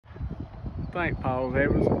think Paul's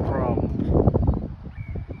having some problems.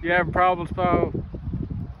 You having problems, Paul?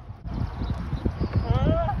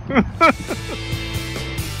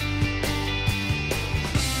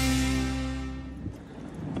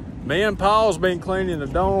 Me and Paul's been cleaning the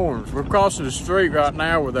dorms. We're crossing the street right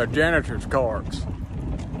now with our janitor's carts.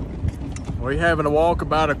 We're having to walk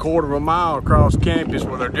about a quarter of a mile across campus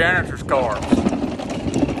with our janitor's carts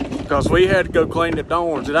because we had to go clean the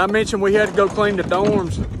dorms. Did I mention we had to go clean the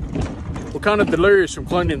dorms? We're kind of delirious from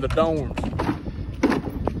cleaning the dorms.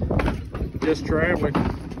 Just traveling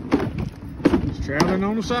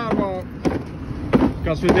on the sidewalk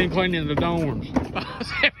because we've been cleaning the dorms.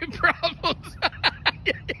 Having problems.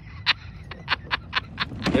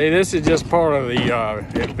 Hey, this is just part of the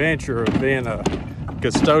adventure of being a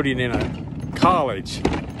custodian in a college.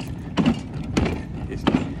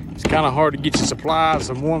 It's kind of hard to get your supplies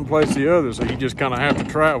from one place to the other, so you just kind of have to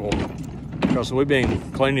travel because we've been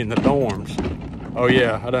cleaning the dorms. Oh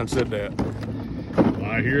yeah, I done said that.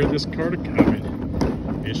 I hear this cart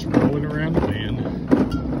coming. It's rolling around the bend.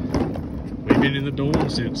 We've been in the dorm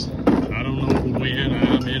since I don't know when.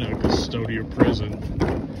 I'm in a custodial prison.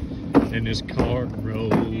 And this cart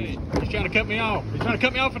rolls. He's trying to cut me off. He's trying to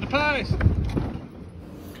cut me off at the pass.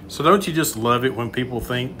 So don't you just love it when people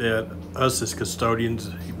think that us as custodians,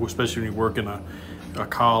 especially when you work in a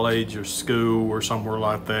college or school or somewhere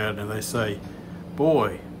like that, and they say,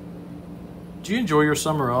 boy, did you enjoy your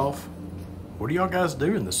summer off? What do y'all guys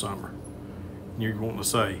do in the summer? And you're wanting to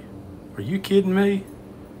say, are you kidding me?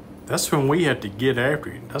 That's when we have to get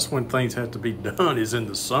after it. That's when things have to be done, is in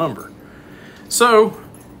the summer. So,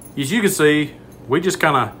 as you can see, we just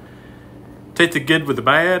kind of take the good with the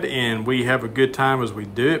bad, and we have a good time as we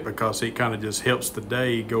do it because it kind of just helps the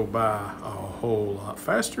day go by a whole lot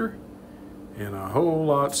faster and a whole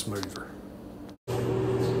lot smoother.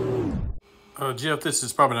 Jeff, this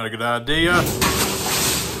is probably not a good idea.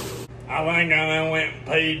 I think I done went and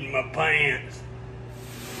peed in my pants.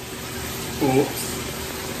 Oops.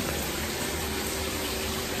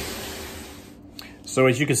 So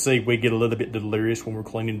as you can see, we get a little bit delirious when we're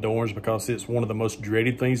cleaning dorms because it's one of the most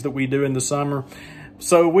dreaded things that we do in the summer.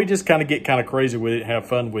 So we just kind of get kind of crazy with it, have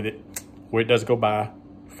fun with it, where it does go by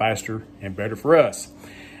faster and better for us.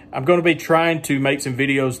 I'm going to be trying to make some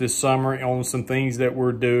videos this summer on some things that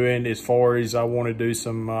we're doing, as far as I want to do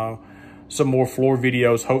some more floor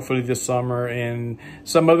videos, hopefully this summer, and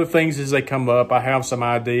some other things as they come up. I have some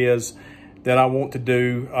ideas that I want to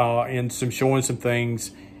do and showing some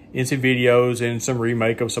things in some videos and some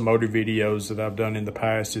remake of some older videos that I've done in the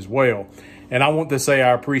past as well. And I want to say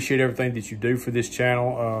I appreciate everything that you do for this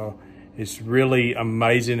channel. It's really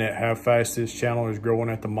amazing at how fast this channel is growing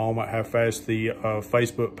at the moment, how fast the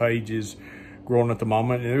Facebook page is growing at the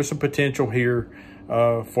moment. And there's some potential here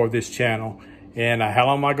for this channel. And how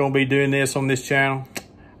long am I going to be doing this on this channel?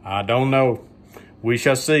 I don't know. We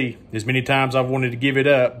shall see. As many times I've wanted to give it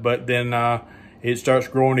up, but then it starts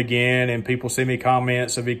growing again and people send me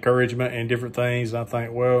comments of encouragement and different things. And I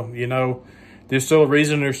think, well, you know, there's still a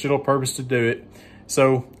reason, there's still a purpose to do it.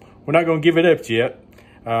 So we're not going to give it up yet.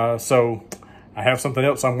 So I have something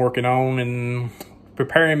else I'm working on and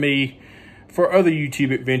preparing me for other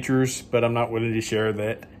YouTube adventures, but I'm not willing to share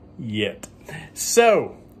that yet.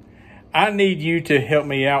 So I need you to help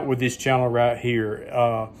me out with this channel right here.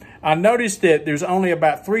 I noticed that there's only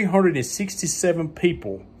about 367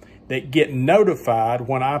 people that get notified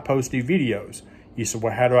when I post new videos. You said,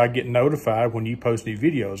 well, how do I get notified when you post new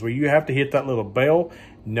videos? Well, you have to hit that little bell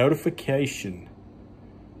notification.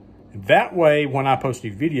 That way, when I post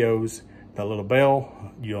new videos, that little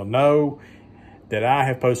bell, you'll know that I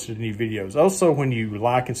have posted new videos. Also, when you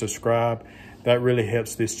like and subscribe, that really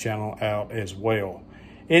helps this channel out as well.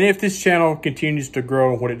 And if this channel continues to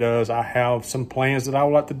grow what it does, I have some plans that I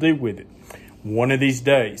would like to do with it one of these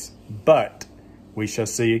days. But we shall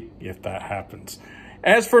see if that happens.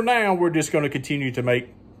 As for now, we're just going to continue to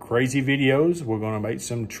make crazy videos. We're going to make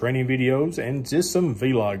some training videos and just some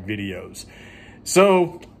vlog videos.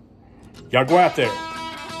 So, y'all go out there.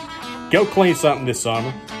 Go clean something this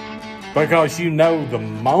summer. Because you know the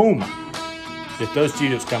moment that those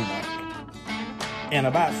students come back, in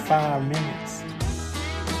about 5 minutes,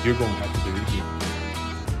 you're going to have to do it again.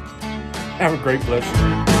 Have a great, blessed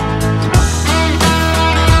day.